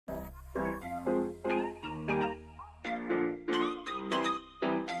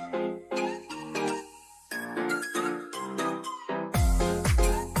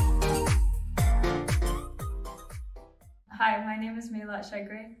is Mela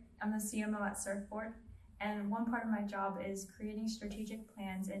Shegre. I'm the CMO at Surfboard, and one part of my job is creating strategic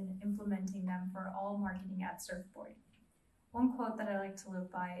plans and implementing them for all marketing at Surfboard. One quote that I like to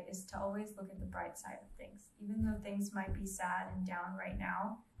live by is to always look at the bright side of things. Even though things might be sad and down right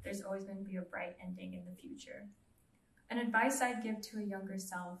now, there's always going to be a bright ending in the future. An advice I'd give to a younger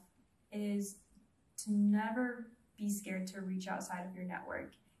self is to never be scared to reach outside of your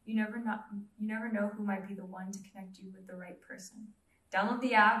network. You never know who might be the one to connect you with the right person. Download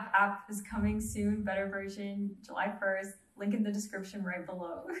the app. App is coming soon, better version, July 1st. Link in the description right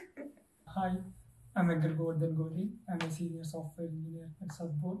below. Hi, I'm Hirbod. I'm a senior software engineer at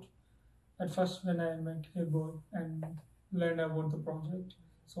Surfboard. At first, when I met Hirbod and learned about the project,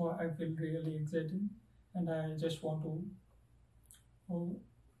 so I feel really exciting, and I just want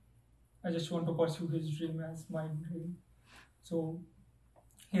to pursue his dream as my dream. So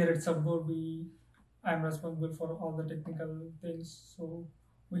here at Surfboard, I'm responsible for all the technical things. So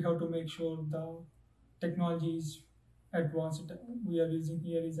we have to make sure the technology is advanced. We are using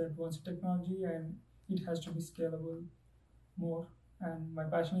here is advanced technology, and it has to be scalable more. And my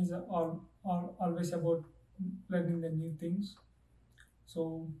passion is always about learning the new things.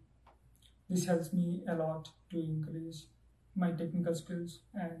 So this helps me a lot to increase my technical skills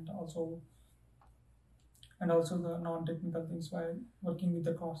and also the non-technical things while working with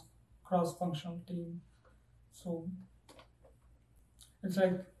the cross-functional team. So it's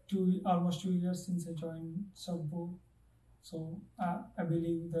like almost 2 years since I joined Surfboard. So I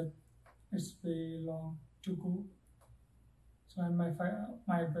believe that it's very long to go. So and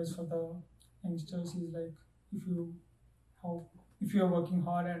my advice for the youngsters is like, if you are working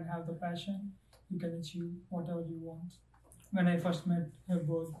hard and have the passion, you can achieve whatever you want. When I first met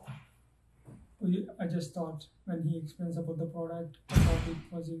Hirbod, I just thought, when he explains about the product, I thought it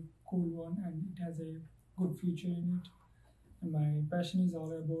was a cool one and it has a good future in it. And my passion is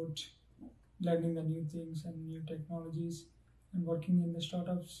all about learning the new things and new technologies, and working in the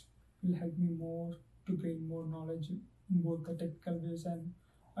startups will help me more to gain more knowledge in both the technical ways, and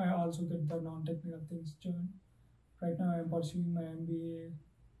I also get the non-technical things done. Right now I'm pursuing my MBA.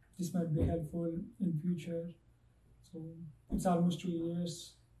 This might be helpful in future. So it's almost 2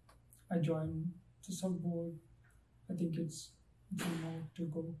 years I joined the Surfboard. I think it's more to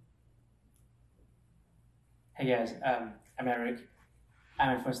go. Hey guys, I'm Eric.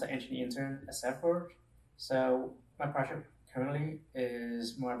 I'm a first engineer intern at Surfboard. So my project currently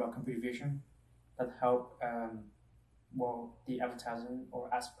is more about computer vision that help the advertising or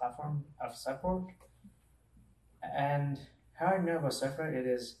ads platform of Surfboard. And how I know about Surfboard it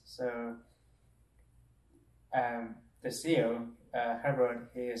is, so the CEO, Hirbod,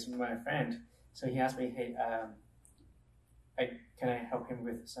 he is my friend. So he asked me, hey, can I help him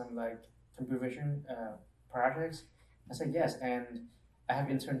with some like computer vision projects? I said yes, and I have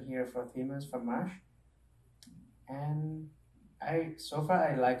interned here for 3 months from March. And so far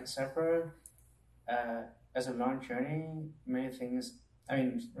I like Surfboard as a long journey. Many things,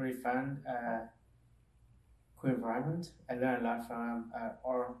 really fun, cool environment. I learned a lot from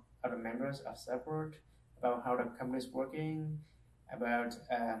all other members of Surfboard about how the company is working, about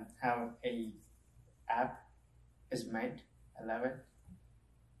how a app is made. I love it.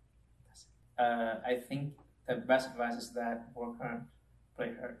 I think the best advice is that work hard,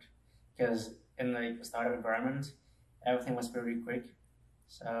 play hard, because in the startup environment, everything was very quick.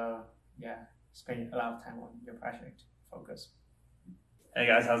 So yeah, spend a lot of time on your project. Focus. Hey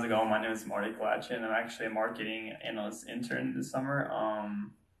guys, how's it going? My name is Marty Kalachin. I'm actually a marketing analyst intern this summer.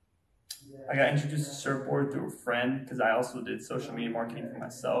 I got introduced to Surfboard through a friend because I also did social media marketing for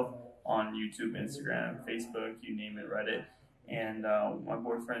myself on YouTube, Instagram, Facebook, you name it, Reddit. And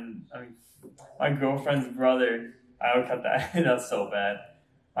my girlfriend's brother, I would cut that, that's so bad.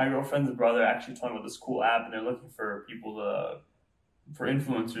 My girlfriend's brother actually told me about this cool app, and they're looking for for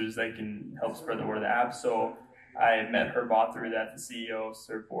influencers that can help spread the word of the app. So I met Hirbod through that, the CEO of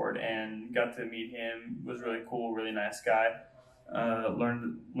Surfboard, and got to meet him. It was really cool, really nice guy.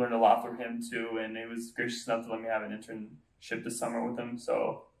 Learned a lot from him too, and he was gracious enough to let me have an internship this summer with him.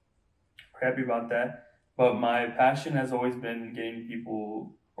 So happy about that. But my passion has always been getting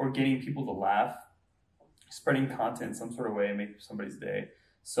people to laugh, spreading content in some sort of way and make somebody's day.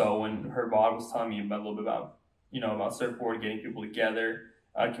 So when Hirbod was telling me a little bit about Surfboard, getting people together,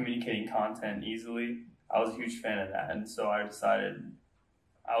 communicating content easily, I was a huge fan of that. And so I decided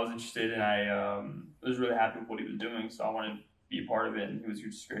I was interested, and I was really happy with what he was doing. So I wanted to be a part of it, and he was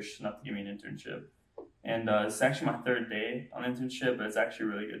gracious enough to give me an internship. And it's actually my 3rd day on internship, but it's actually a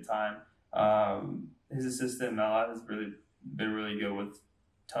really good time. His assistant, Mela, has been really good with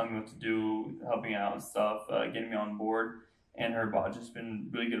telling me what to do, helping out and stuff, getting me on board. and Hirbod just been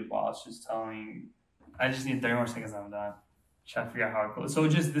really good boss. Just telling, I just need 30 more seconds. I'm done. Trying to figure out how it goes. So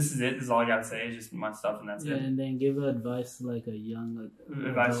this is it. This is all I gotta say. It's just my stuff, and that's it. And then give advice to like a young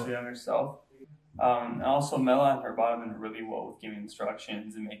advice to younger self. And also Mela and Hirbod have been really well with giving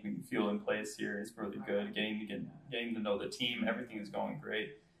instructions and making me feel in place here. It's really good. Getting to know the team. Everything is going great.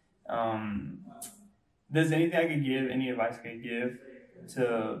 There's anything I could give, any advice I could give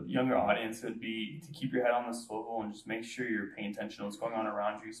to younger audience would be to keep your head on the swivel and just make sure you're paying attention to what's going on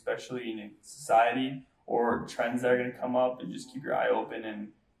around you, especially in a society or trends that are going to come up, and just keep your eye open. And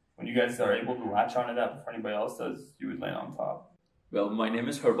when you guys are able to latch onto that before anybody else does, you would land on top. Well, my name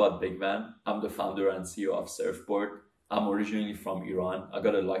is Hirbod Bigvand. I'm the founder and CEO of Surfboard. I'm originally from Iran. I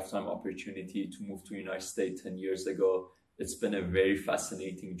got a lifetime opportunity to move to the United States 10 years ago. It's been a very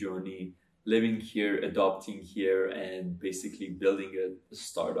fascinating journey, living here, adopting here, and basically building a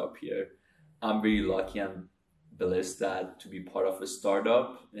startup here. I'm very lucky and blessed that to be part of a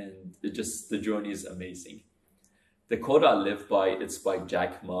startup, and the journey is amazing. The quote I live by, it's by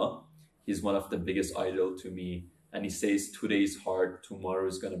Jack Ma. He's one of the biggest idol to me. And he says, today is hard, tomorrow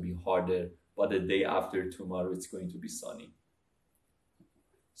is going to be harder, but the day after tomorrow, it's going to be sunny.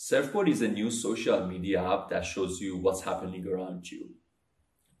 Surfboard is a new social media app that shows you what's happening around you.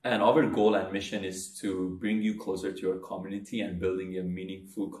 And our goal and mission is to bring you closer to your community and building a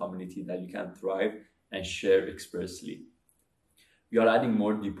meaningful community that you can thrive and share expressly. We are adding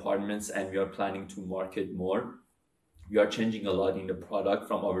more departments and we are planning to market more. We are changing a lot in the product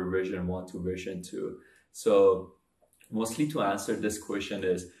from our version 1 to version 2. So mostly to answer this question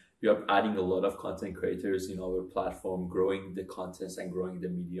is we are adding a lot of content creators in our platform, growing the contents and growing the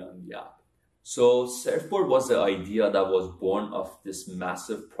media on the app. So Surfboard was the idea that was born of this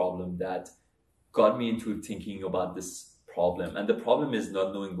massive problem that got me into thinking about this problem. And the problem is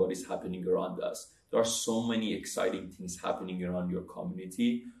not knowing what is happening around us. There are so many exciting things happening around your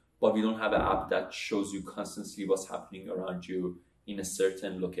community, but we don't have an app that shows you constantly what's happening around you in a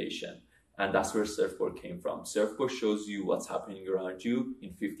certain location. And that's where Surfboard came from. Surfboard shows you what's happening around you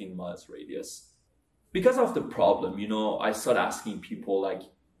in 15 miles radius. Because of the problem, I started asking people like,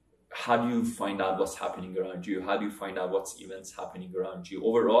 how do you find out what's happening around you? How do you find out what's events happening around you?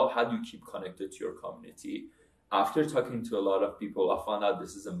 Overall, how do you keep connected to your community? After talking to a lot of people, I found out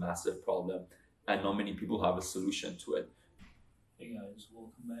this is a massive problem and not many people have a solution to it. Hey guys,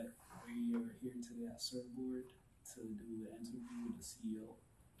 welcome back. We are here today at Surfboard to do the interview with the CEO.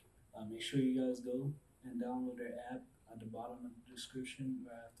 Make sure you guys go and download their app at the bottom of the description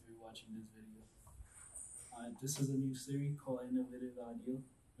right after you're watching this video. This is a new series called Innovative Audio,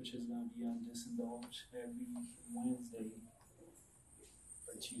 which is going to be on Disindulge every Wednesday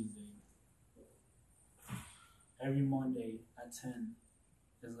or Tuesday. Every Monday at 10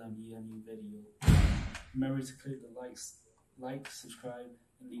 is going to be a new video. Remember to click the like, subscribe,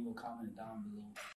 and leave a comment down below.